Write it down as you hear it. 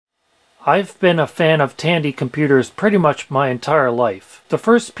I've been a fan of Tandy computers pretty much my entire life. The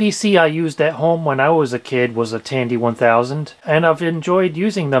first PC I used at home when I was a kid was a Tandy 1000, and I've enjoyed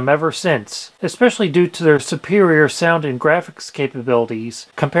using them ever since, especially due to their superior sound and graphics capabilities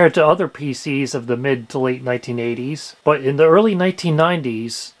compared to other PCs of the mid to late 1980s. But in the early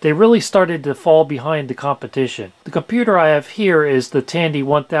 1990s, they really started to fall behind the competition. The computer I have here is the Tandy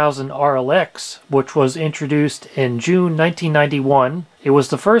 1000 RLX, which was introduced in June 1991. It was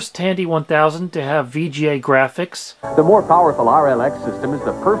the first Tandy 1000 to have VGA graphics. The more powerful RLX system is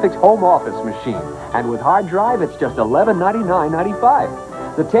the perfect home office machine, and with hard drive it's just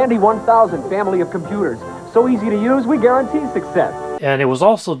 $1199.95. The Tandy 1000 family of computers, so easy to use we guarantee success. And it was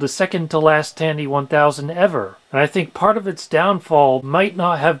also the second to last Tandy 1000 ever. And I think part of its downfall might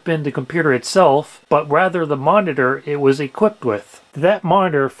not have been the computer itself, but rather the monitor it was equipped with. That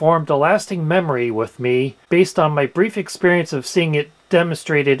monitor formed a lasting memory with me based on my brief experience of seeing it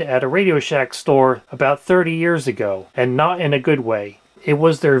demonstrated at a Radio Shack store about 30 years ago, and not in a good way. It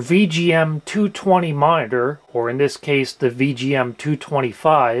was their VGM-220 monitor, or in this case the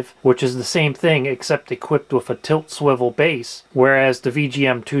VGM-225, which is the same thing except equipped with a tilt swivel base, whereas the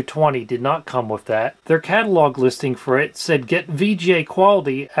VGM-220 did not come with that. Their catalog listing for it said get VGA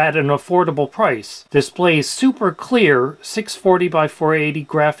quality at an affordable price. Displays super clear 640 by 480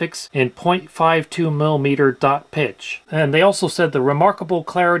 graphics in 0.52mm dot pitch. And they also said the remarkable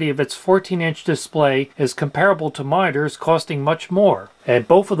clarity of its 14-inch display is comparable to monitors costing much more. And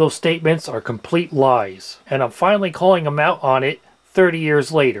both of those statements are complete lies. And I'm finally calling them out on it 30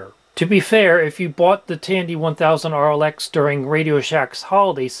 years later. To be fair, if you bought the Tandy 1000 RLX during Radio Shack's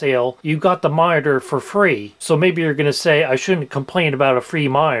holiday sale, you got the monitor for free. So maybe you're going to say I shouldn't complain about a free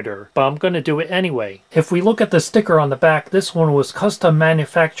monitor, but I'm going to do it anyway. If we look at the sticker on the back, this one was custom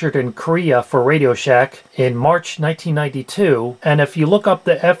manufactured in Korea for Radio Shack in March 1992. And if you look up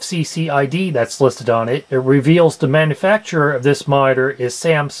the FCC ID that's listed on it, it reveals the manufacturer of this monitor is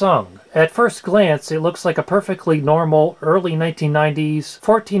Samsung. At first glance, it looks like a perfectly normal early 1990s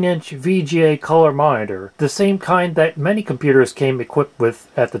 14-inch VGA color monitor, the same kind that many computers came equipped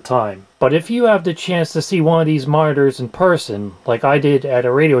with at the time. But if you have the chance to see one of these monitors in person, like I did at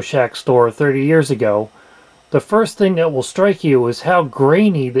a Radio Shack store 30 years ago, the first thing that will strike you is how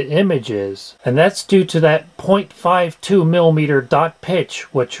grainy the image is, and that's due to that 0.52mm dot pitch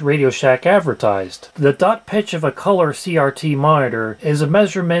which Radio Shack advertised. The dot pitch of a color CRT monitor is a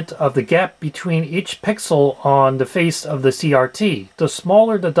measurement of the gap between each pixel on the face of the CRT. The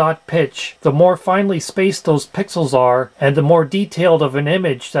smaller the dot pitch, the more finely spaced those pixels are, and the more detailed of an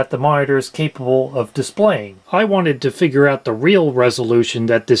image that the monitor is capable of displaying. I wanted to figure out the real resolution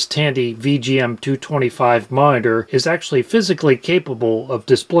that this Tandy VGM-225 monitor is actually physically capable of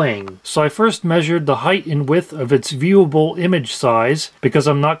displaying. So I first measured the height and width of its viewable image size, because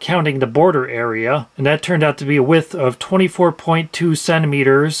I'm not counting the border area, and that turned out to be a width of 24.2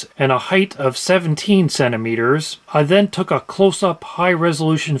 centimeters and a height of 17 centimeters. I then took a close-up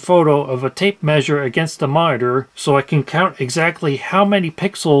high-resolution photo of a tape measure against the monitor so I can count exactly how many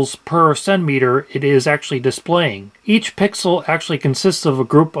pixels per centimeter it is actually displaying. Each pixel actually consists of a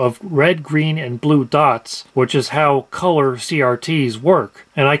group of red, green, and blue dots, which is how color CRTs work.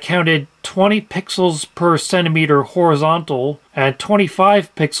 And I counted 20 pixels per centimeter horizontal and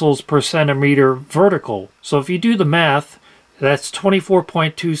 25 pixels per centimeter vertical. So if you do the math, that's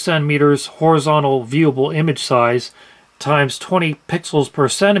 24.2 centimeters horizontal viewable image size times 20 pixels per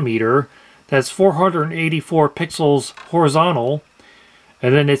centimeter. That's 484 pixels horizontal.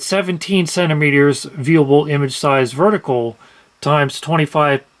 And then it's 17 centimeters viewable image size vertical times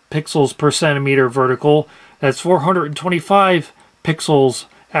 25 pixels per centimeter vertical. That's 425 pixels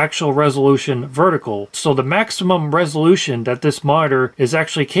actual resolution vertical. So the maximum resolution that this monitor is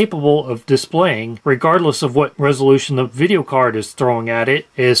actually capable of displaying, regardless of what resolution the video card is throwing at it,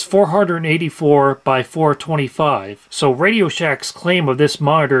 is 484 by 425. So Radio Shack's claim of this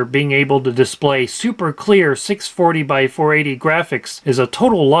monitor being able to display super clear 640 by 480 graphics is a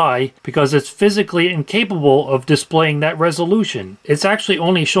total lie, because it's physically incapable of displaying that resolution. It's actually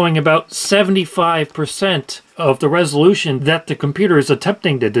only showing about 75% of the resolution that the computer is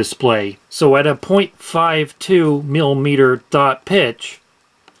attempting to display. So at a 0.52mm dot pitch,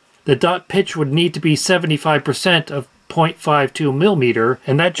 the dot pitch would need to be 75% of 0.52mm,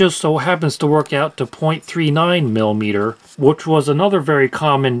 and that just so happens to work out to 0.39mm, which was another very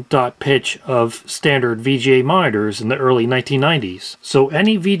common dot pitch of standard VGA monitors in the early 1990s. So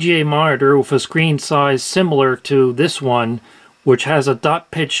any VGA monitor with a screen size similar to this one, which has a dot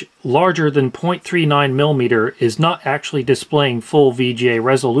pitch larger than 0.39mm, is not actually displaying full VGA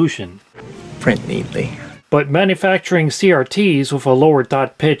resolution. Print neatly. But manufacturing CRTs with a lower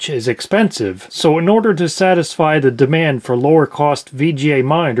dot pitch is expensive, so in order to satisfy the demand for lower cost VGA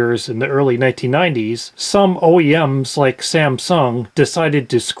monitors in the early 1990s, some OEMs like Samsung decided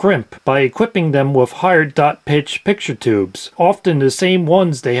to scrimp by equipping them with higher dot pitch picture tubes, often the same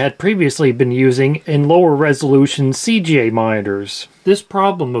ones they had previously been using in lower resolution CGA monitors. This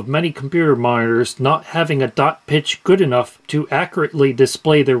problem of many computer monitors not having a dot pitch good enough to accurately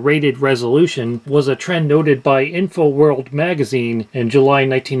display their rated resolution was a trend noted by InfoWorld magazine in July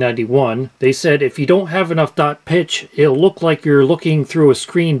 1991. They said if you don't have enough dot pitch, it'll look like you're looking through a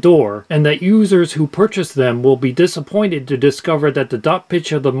screen door, and that users who purchase them will be disappointed to discover that the dot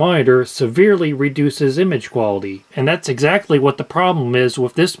pitch of the monitor severely reduces image quality. And that's exactly what the problem is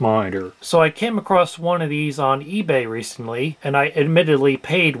with this monitor. So I came across one of these on eBay recently, and I admittedly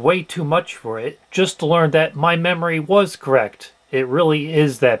paid way too much for it, just to learn that my memory was correct. It really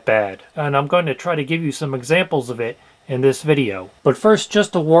is that bad. And I'm going to try to give you some examples of it in this video. But first,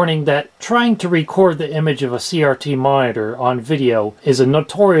 just a warning that trying to record the image of a CRT monitor on video is a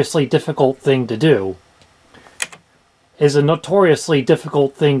notoriously difficult thing to do.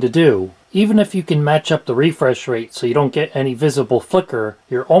 Even if you can match up the refresh rate so you don't get any visible flicker,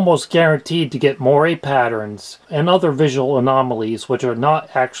 you're almost guaranteed to get moire patterns and other visual anomalies which are not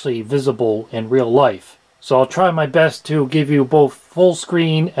actually visible in real life. So I'll try my best to give you both full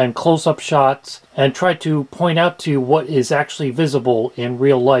screen and close-up shots and try to point out to you what is actually visible in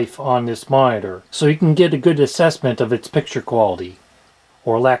real life on this monitor, so you can get a good assessment of its picture quality,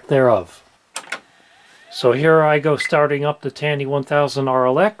 or lack thereof. So here I go starting up the Tandy 1000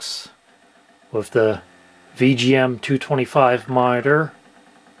 RLX with the VGM-225 monitor.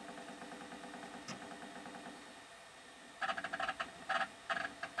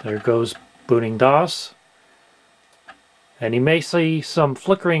 There goes booting DOS. And you may see some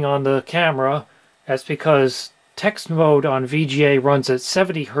flickering on the camera. That's because text mode on VGA runs at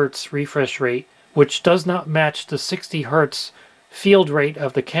 70 Hz refresh rate, which does not match the 60 Hz field rate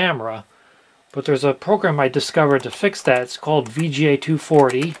of the camera. But there's a program I discovered to fix that. It's called VGA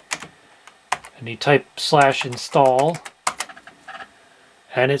 240. And you type /install,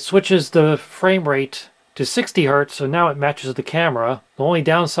 and it switches the frame rate to 60 Hz, so now it matches the camera. The only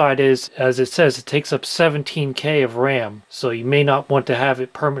downside is, as it says, it takes up 17K of RAM, so you may not want to have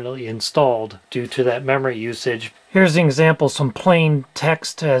it permanently installed due to that memory usage. Here's an example, some plain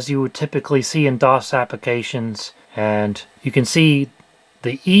text as you would typically see in DOS applications, and you can see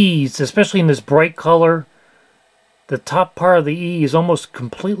the E's, especially in this bright color. The top part of the E is almost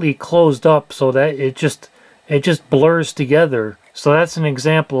completely closed up so that it just blurs together. So that's an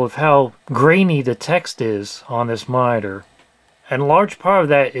example of how grainy the text is on this monitor. And a large part of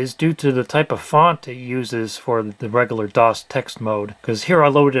that is due to the type of font it uses for the regular DOS text mode. Because here I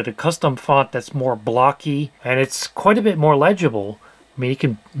loaded a custom font that's more blocky, and it's quite a bit more legible. I mean, you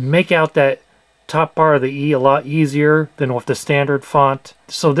can make out that top part of the E a lot easier than with the standard font.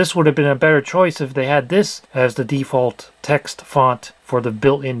 So this would have been a better choice if they had this as the default text font for the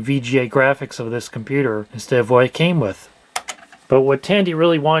built-in VGA graphics of this computer instead of what it came with. But what Tandy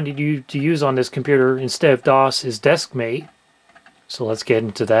really wanted you to use on this computer instead of DOS is DeskMate. So let's get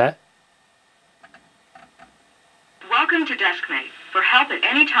into that. Welcome to DeskMate. For help at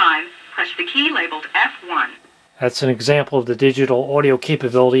any time, press the key labeled F1. That's an example of the digital audio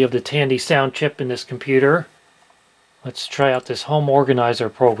capability of the Tandy sound chip in this computer. Let's try out this home organizer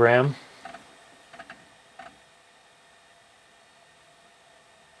program.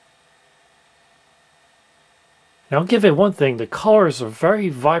 Now I'll give it one thing, the colors are very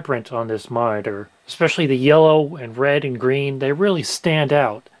vibrant on this monitor, especially the yellow and red and green, they really stand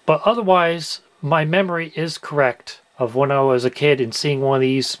out. But otherwise, my memory is correct of when I was a kid and seeing one of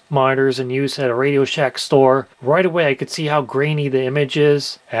these monitors in use at a Radio Shack store. Right away I could see how grainy the image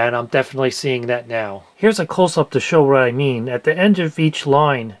is, and I'm definitely seeing that now. Here's a close-up to show what I mean. At the end of each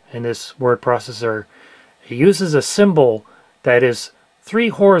line in this word processor, it uses a symbol that is 3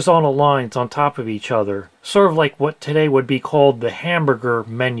 horizontal lines on top of each other, sort of like what today would be called the hamburger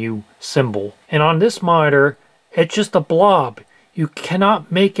menu symbol. And on this monitor, it's just a blob. You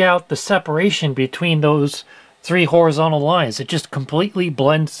cannot make out the separation between those 3 horizontal lines. It just completely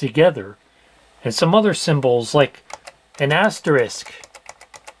blends together. And some other symbols like an asterisk,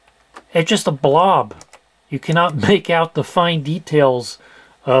 it's just a blob. You cannot make out the fine details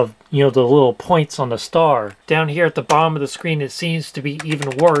of, the little points on the star. Down here at the bottom of the screen it seems to be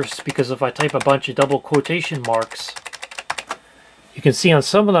even worse, because if I type a bunch of double quotation marks, you can see on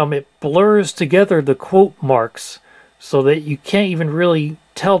some of them it blurs together the quote marks so that you can't even really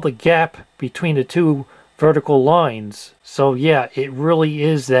tell the gap between the two vertical lines. So yeah, it really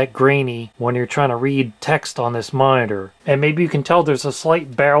is that grainy when you're trying to read text on this monitor. And maybe you can tell there's a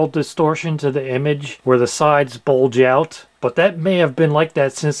slight barrel distortion to the image where the sides bulge out. But that may have been like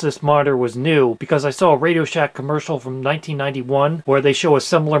that since this monitor was new, because I saw a Radio Shack commercial from 1991 where they show a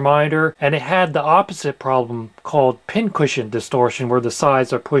similar monitor and it had the opposite problem called pincushion distortion where the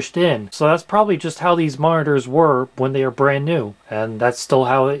sides are pushed in. So that's probably just how these monitors were when they are brand new. And that's still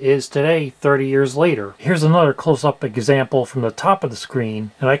how it is today, 30 years later. Here's another close-up example from the top of the screen.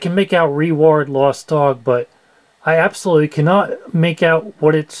 And I can make out Reward Lost Dog, but I absolutely cannot make out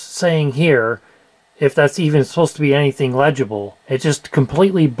what it's saying here, if that's even supposed to be anything legible. It's just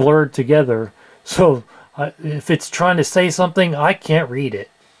completely blurred together. So if it's trying to say something, I can't read it.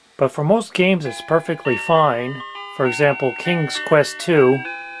 But for most games, it's perfectly fine. For example, King's Quest II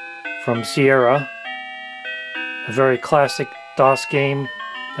from Sierra, a very classic DOS game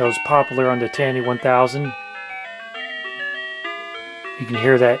that was popular on the Tandy 1000. You can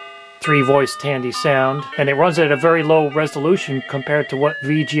hear that 3-voice Tandy sound, and it runs at a very low resolution compared to what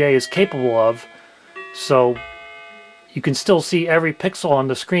VGA is capable of. So you can still see every pixel on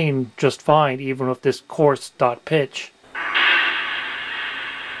the screen just fine, even with this coarse dot pitch.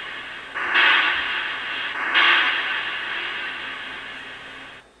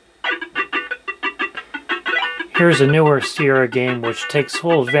 Here's a newer Sierra game which takes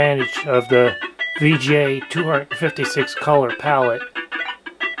full advantage of the VGA 256 color palette.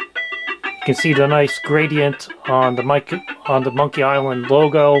 You can see the nice gradient on the Monkey Island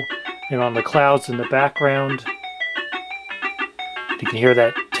logo and on the clouds in the background. You can hear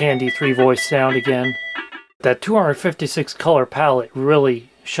that Tandy 3-voice sound again. That 256 color palette really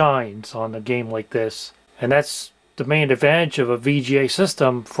shines on a game like this. And that's the main advantage of a VGA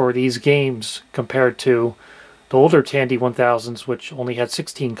system for these games compared to the older Tandy 1000s, which only had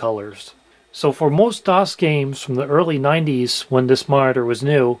 16 colors. So for most DOS games from the early 90s when this monitor was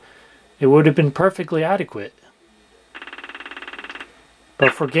new, it would have been perfectly adequate.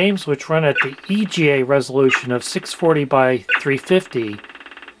 But for games which run at the EGA resolution of 640 by 350,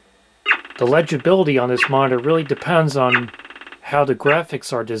 the legibility on this monitor really depends on how the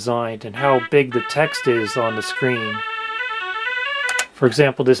graphics are designed and how big the text is on the screen. For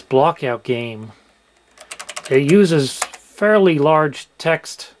example, this Blockout game, it uses fairly large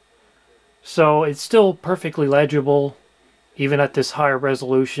text, so it's still perfectly legible even at this higher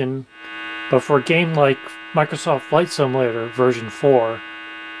resolution. But for a game like Microsoft Flight Simulator version 4,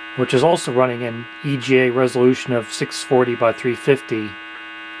 which is also running an EGA resolution of 640 by 350,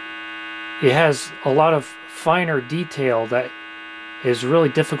 it has a lot of finer detail that is really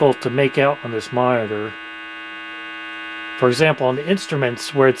difficult to make out on this monitor. For example, on the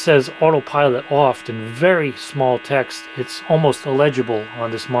instruments where it says autopilot off in very small text, it's almost illegible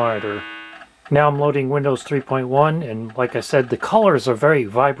on this monitor. Now I'm loading Windows 3.1, and like I said, the colors are very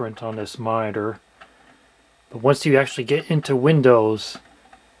vibrant on this monitor. But once you actually get into Windows,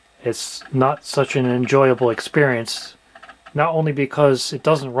 it's not such an enjoyable experience. Not only because it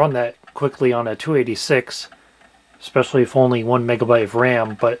doesn't run that quickly on a 286, especially if only 1 megabyte of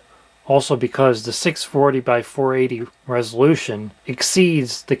RAM, but also because the 640 by 480 resolution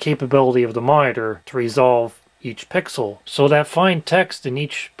exceeds the capability of the monitor to resolve each pixel. So that fine text in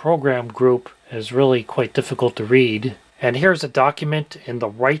each program group is really quite difficult to read. And here's a document in the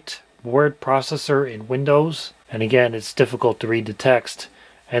right word processor in Windows. And again, it's difficult to read the text.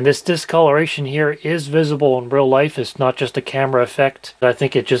 And this discoloration here is visible in real life. It's not just a camera effect. I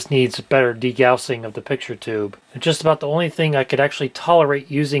think it just needs better degaussing of the picture tube. And just about the only thing I could actually tolerate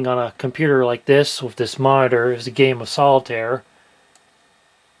using on a computer like this with this monitor is a game of solitaire.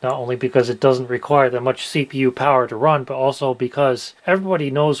 Not only because it doesn't require that much CPU power to run, but also because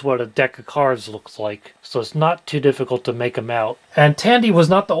everybody knows what a deck of cards looks like, so it's not too difficult to make them out. And Tandy was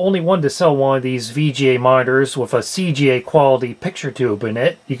not the only one to sell one of these VGA monitors with a CGA quality picture tube in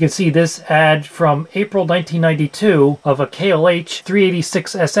it. You can see this ad from April 1992 of a KLH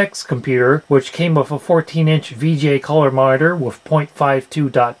 386SX computer, which came with a 14-inch VGA color monitor with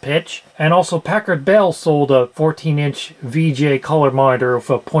 0.52 dot pitch. And also Packard Bell sold a 14-inch VGA color monitor with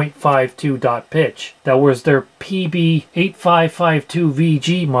a 0.52 dot pitch. That was their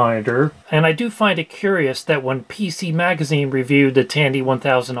PB8552VG monitor. And I do find it curious that when PC Magazine reviewed the Tandy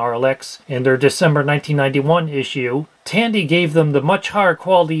 1000 RLX in their December 1991 issue, Tandy gave them the much higher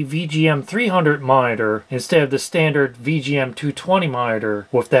quality VGM-300 monitor instead of the standard VGM-220 monitor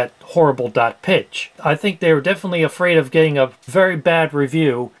with that horrible dot pitch. I think they were definitely afraid of getting a very bad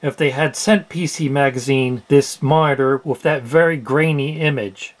review if they had sent PC Magazine this monitor with that very grainy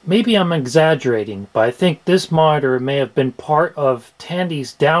image. Maybe I'm exaggerating, but I think this monitor may have been part of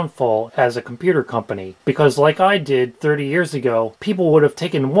Tandy's downfall as a computer company, because like I did 30 years ago, people would have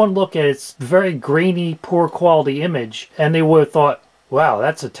taken one look at its very grainy, poor quality image and they would have thought, wow,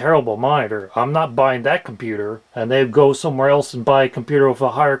 that's a terrible monitor. I'm not buying that computer. And they'd go somewhere else and buy a computer with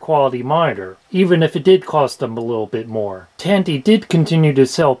a higher quality monitor, even if it did cost them a little bit more. Tandy did continue to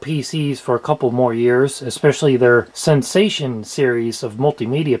sell PCs for a couple more years, especially their Sensation series of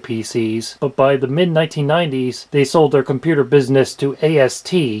multimedia PCs, but by the mid-1990s, they sold their computer business to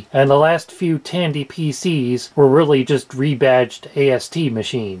AST, and the last few Tandy PCs were really just rebadged AST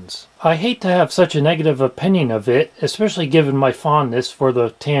machines. I hate to have such a negative opinion of it, especially given my fondness for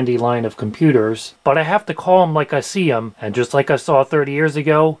the Tandy line of computers, but I have to call them like I see them, and just like I saw 30 years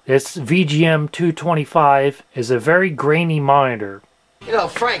ago, this VGM-225 is a very grainy monitor. You know,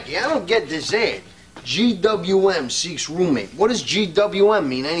 Frankie, I don't get this ad. GWM seeks roommate. What does GWM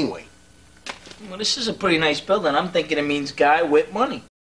mean anyway? Well, this is a pretty nice building. I'm thinking it means guy with money.